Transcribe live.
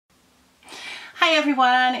Hi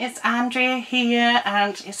everyone, it's Andrea here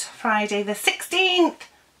and it's Friday the 16th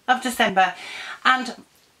of December, and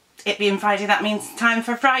it being Friday that means time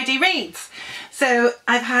for Friday reads. So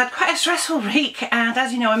I've had quite a stressful week, and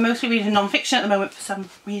as you know I'm mostly reading non-fiction at the moment for some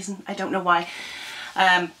reason, I don't know why.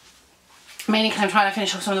 Mainly because I'm trying to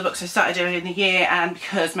finish off some of the books I started earlier in the year, and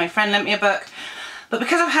because my friend lent me a book. But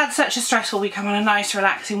because I've had such a stressful week, I'm on a nice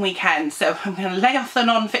relaxing weekend, so I'm going to lay off the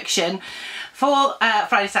non-fiction for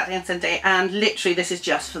Friday, Saturday and Sunday, and literally this is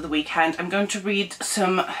just for the weekend. I'm going to read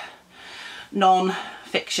some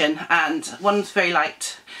non-fiction, and one's very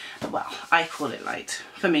light. Well, I call it light.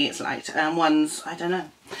 For me it's light, and one's, I don't know.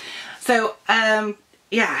 So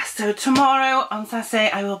yeah, so tomorrow on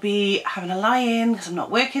Saturday I will be having a lie-in because I'm not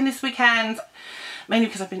working this weekend. Mainly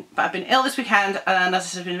because I've been ill this weekend, and as I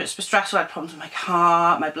said, I've been a bit stressful. I had problems with my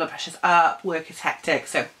car, my blood pressure's up, work is hectic.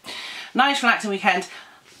 So nice relaxing weekend.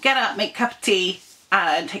 Get up, make a cup of tea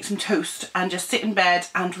and take some toast and just sit in bed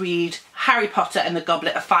and read Harry Potter and the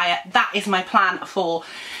Goblet of Fire. That is my plan for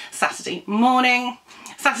Saturday morning.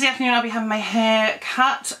 Saturday afternoon I'll be having my hair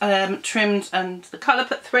cut, trimmed and the colour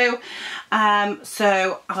put through,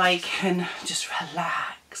 so I can just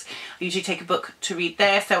relax. I usually take a book to read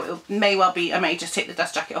there, so it may well be I may just take the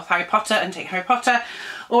dust jacket off Harry Potter and take Harry Potter,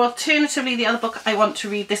 or alternatively the other book I want to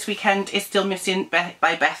read this weekend is Still Missing by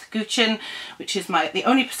Beth Guccian, which is the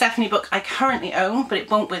only Persephone book I currently own, but it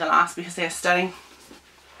won't be the last because they are stunning.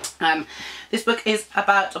 This book is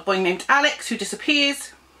about a boy named Alex who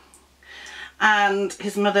disappears, and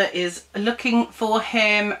his mother is looking for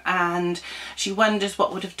him, and she wonders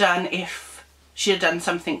what would have done if she had done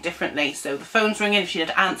something differently. So the phone's ringing, if she had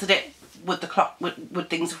answered it, would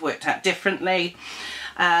things have worked out differently?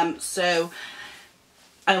 So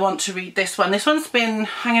I want to read this one. This one's been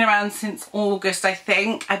hanging around since August, I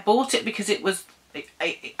think. I bought it because it was,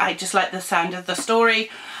 I just like the sound of the story,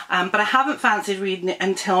 but I haven't fancied reading it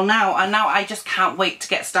until now, and now I just can't wait to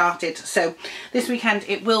get started. So this weekend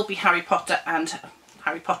it will be Harry Potter and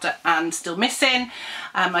Still Missing.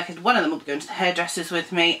 Like I said, one of them will be going to the hairdressers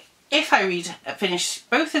with me. If I finish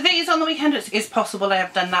both of these on the weekend, it is possible, I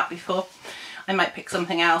have done that before. I might pick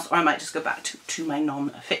something else, or I might just go back to my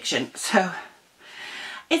non-fiction. So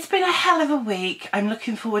it's been a hell of a week. I'm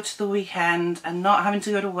looking forward to the weekend and not having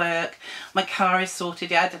to go to work. My car is sorted.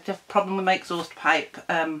 Yeah, I had a problem with my exhaust pipe.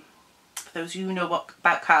 For those of you who know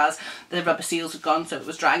about cars, the rubber seals had gone, so it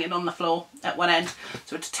was dragging on the floor at one end.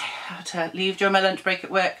 So I had to leave during my lunch break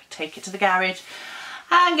at work, take it to the garage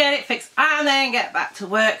and get it fixed, and then get back to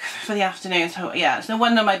work for the afternoon. So yeah, it's no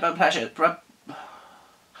wonder my blood pressure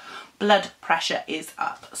is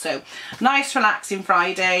up. So nice relaxing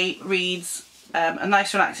Friday reads, a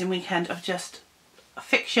nice relaxing weekend of just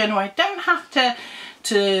fiction where I don't have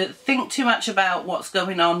to think too much about what's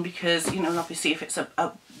going on, because, you know, obviously if it's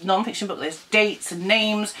a non-fiction book there's dates and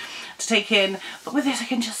names to take in, but with this I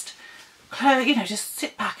can just, you know, just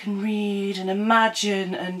sit back and read and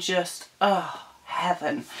imagine and just, oh,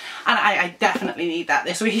 heaven. And I definitely need that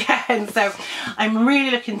this weekend, so I'm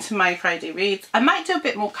really looking to my Friday reads. I might do a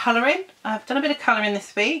bit more colouring. I've done a bit of colouring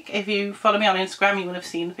this week. If you follow me on Instagram you will have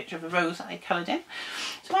seen the picture of a rose that I coloured in.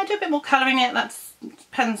 So I might do a bit more colouring it. That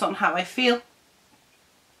depends on how I feel.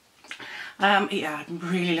 Yeah, I'm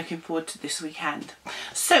really looking forward to this weekend.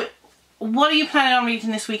 So what are you planning on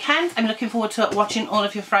reading this weekend? I'm looking forward to watching all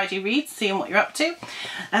of your Friday reads, seeing what you're up to.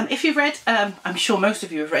 If you've read, I'm sure most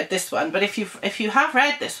of you have read this one, but if you have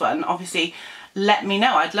read this one, obviously let me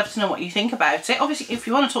know. I'd love to know what you think about it. Obviously, if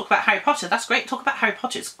you want to talk about Harry Potter, that's great. Talk about Harry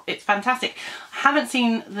Potter. It's fantastic. I haven't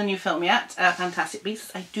seen the new film yet, Fantastic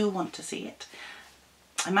Beasts. I do want to see it.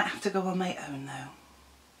 I might have to go on my own though.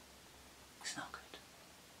 It's not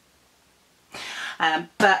good.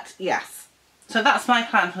 But yes. So that's my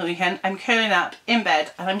plan for the weekend. I'm curling up in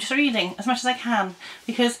bed and I'm just reading as much as I can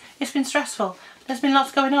because it's been stressful. There's been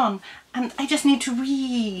lots going on and I just need to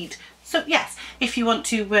read. So yes, if you want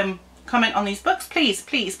to comment on these books, please,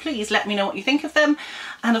 please, please let me know what you think of them.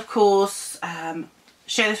 And of course,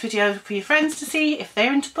 share this video for your friends to see if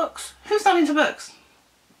they're into books. Who's not into books?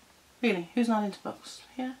 Really, who's not into books?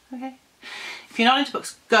 Yeah, okay. If you're not into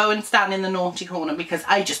books, go and stand in the naughty corner because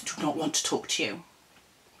I just do not want to talk to you.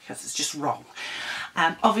 Because it's just wrong.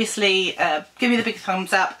 Obviously give me the big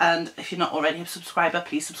thumbs up, and if you're not already a subscriber,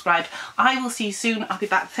 please subscribe. I will see you soon. I'll be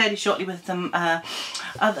back fairly shortly with some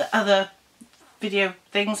other video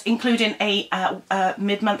things, including a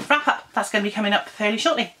mid-month wrap-up that's going to be coming up fairly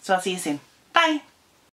shortly, so I'll see you soon. Bye.